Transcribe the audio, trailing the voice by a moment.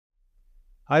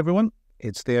Hi everyone,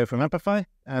 it's Theo from Apify,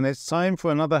 and it's time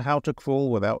for another How to Crawl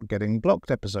Without Getting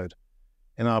Blocked episode.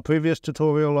 In our previous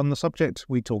tutorial on the subject,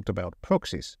 we talked about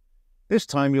proxies. This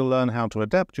time you'll learn how to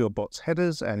adapt your bot's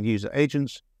headers and user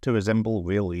agents to resemble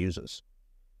real users.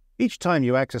 Each time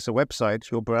you access a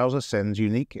website, your browser sends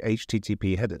unique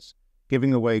HTTP headers,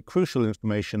 giving away crucial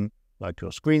information like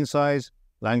your screen size,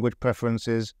 language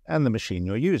preferences, and the machine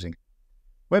you're using.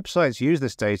 Websites use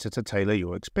this data to tailor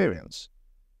your experience.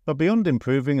 But beyond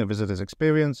improving a visitor's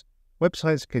experience,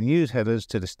 websites can use headers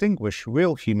to distinguish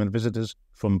real human visitors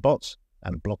from bots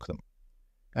and block them.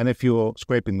 And if you're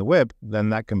scraping the web, then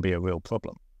that can be a real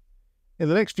problem. In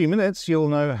the next few minutes, you'll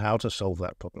know how to solve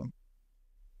that problem.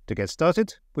 To get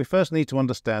started, we first need to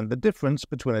understand the difference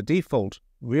between a default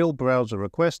real browser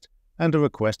request and a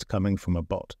request coming from a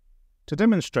bot. To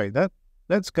demonstrate that,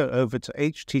 let's go over to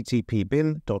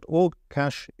httpbin.org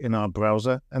cache in our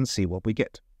browser and see what we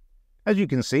get. As you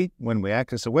can see, when we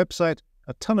access a website,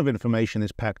 a ton of information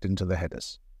is packed into the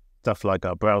headers. Stuff like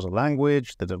our browser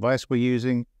language, the device we're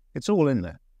using, it's all in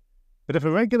there. But if a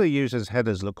regular user's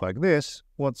headers look like this,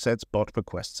 what sets bot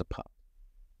requests apart?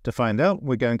 To find out,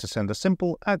 we're going to send a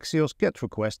simple Axios GET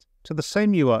request to the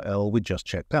same URL we just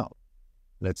checked out.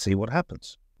 Let's see what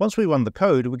happens. Once we run the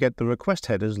code, we get the request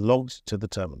headers logged to the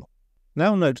terminal.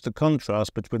 Now note the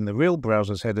contrast between the real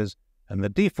browser's headers and the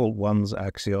default ones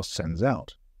Axios sends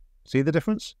out. See the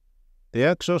difference? The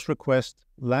Axios request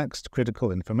lacks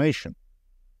critical information.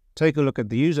 Take a look at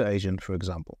the user agent, for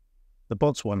example. The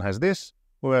bot's one has this,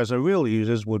 whereas a real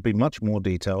user's would be much more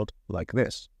detailed, like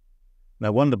this.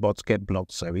 No wonder bots get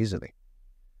blocked so easily.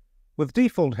 With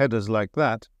default headers like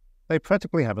that, they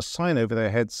practically have a sign over their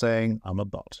head saying, "I'm a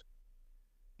bot."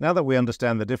 Now that we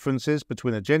understand the differences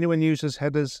between a genuine user's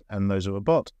headers and those of a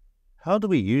bot, how do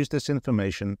we use this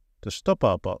information to stop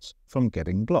our bots from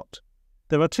getting blocked?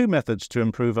 There are two methods to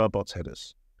improve our bots'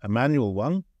 headers, a manual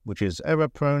one, which is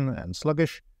error-prone and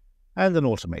sluggish, and an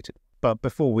automated. But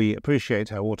before we appreciate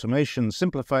how automation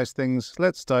simplifies things,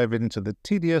 let's dive into the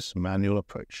tedious manual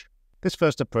approach. This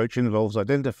first approach involves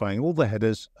identifying all the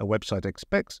headers a website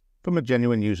expects from a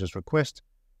genuine user's request,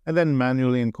 and then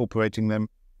manually incorporating them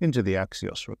into the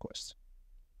Axios request.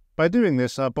 By doing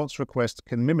this, our bot's request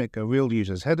can mimic a real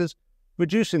user's headers,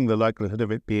 reducing the likelihood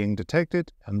of it being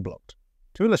detected and blocked.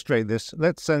 To illustrate this,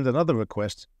 let's send another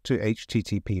request to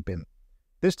httpbin,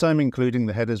 this time including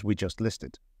the headers we just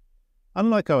listed.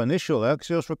 Unlike our initial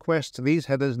Axios request, these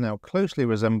headers now closely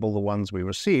resemble the ones we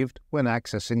received when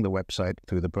accessing the website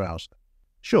through the browser.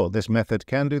 Sure, this method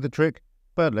can do the trick,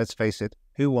 but let's face it,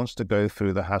 who wants to go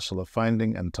through the hassle of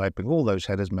finding and typing all those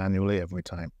headers manually every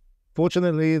time?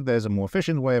 Fortunately, there's a more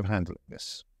efficient way of handling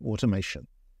this: automation.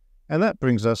 And that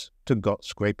brings us to GOT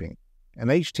scraping, an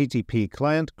HTTP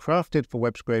client crafted for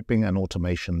web scraping and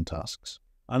automation tasks.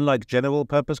 Unlike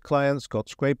general-purpose clients, GOT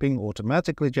scraping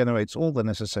automatically generates all the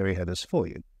necessary headers for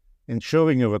you,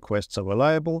 ensuring your requests are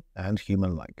reliable and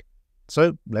human-like.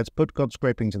 So let's put GOT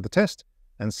scraping to the test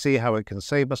and see how it can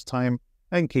save us time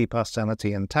and keep our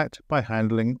sanity intact by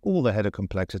handling all the header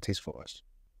complexities for us.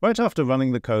 Right after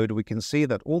running the code, we can see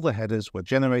that all the headers were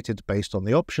generated based on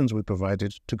the options we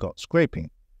provided to GOT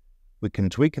scraping. We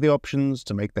can tweak the options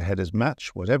to make the headers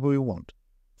match whatever we want,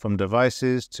 from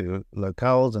devices to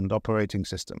locales and operating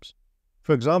systems.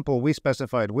 For example, we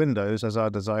specified Windows as our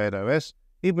desired OS,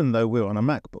 even though we're on a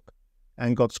MacBook,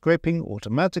 and GOT scraping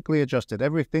automatically adjusted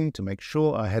everything to make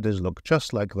sure our headers look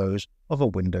just like those of a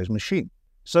Windows machine.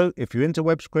 So if you're into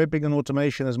web scraping and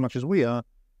automation as much as we are,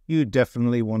 you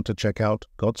definitely want to check out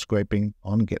GOT scraping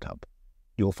on GitHub.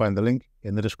 You'll find the link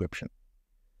in the description.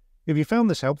 If you found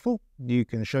this helpful, you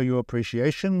can show your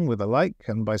appreciation with a like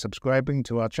and by subscribing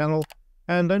to our channel,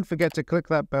 and don't forget to click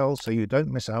that bell so you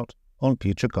don't miss out on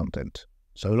future content.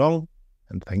 So long,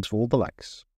 and thanks for all the likes.